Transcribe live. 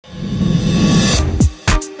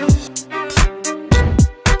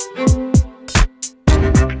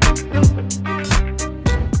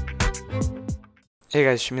Hey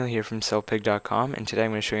guys, Shameel here from sellpig.com, and today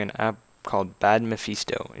I'm going to show you an app called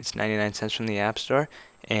Badmephisto. It's 99 cents from the App Store,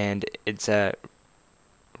 and it's a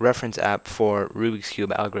reference app for Rubik's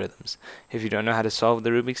Cube algorithms. If you don't know how to solve the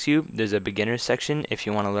Rubik's Cube, there's a beginner section if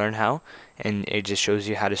you want to learn how, and it just shows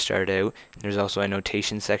you how to start out. There's also a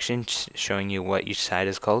notation section showing you what each side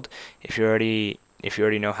is called. If you already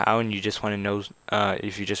know how and you just want to know,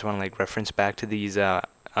 if you just want to like reference back to these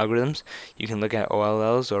algorithms, you can look at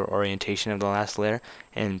OLLs, or orientation of the last layer,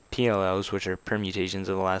 and PLLs, which are permutations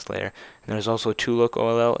of the last layer. And there's also 2-look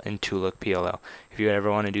OLL and 2-look PLL if you ever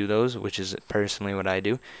want to do those, which is personally what I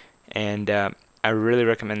do. And I really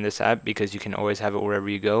recommend this app because you can always have it wherever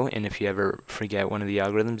you go, and if you ever forget one of the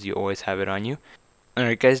algorithms, you always have it on you.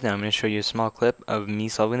 Alright guys, now I'm going to show you a small clip of me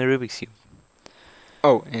solving the Rubik's Cube.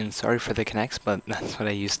 Oh, and sorry for the connects, but that's what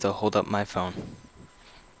I use to hold up my phone.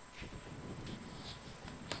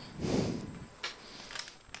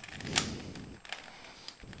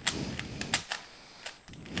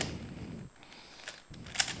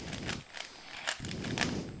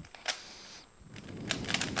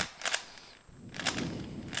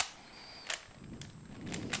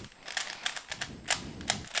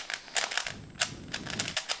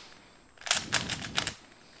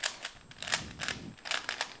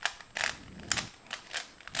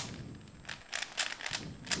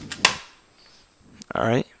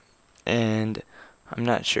 Alright, and I'm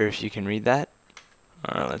not sure if you can read that.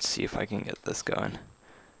 Let's see if I can get this going.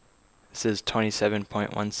 This is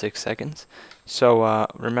 27.16 seconds. So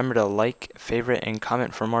remember to like, favorite, and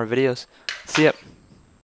comment for more videos. See ya!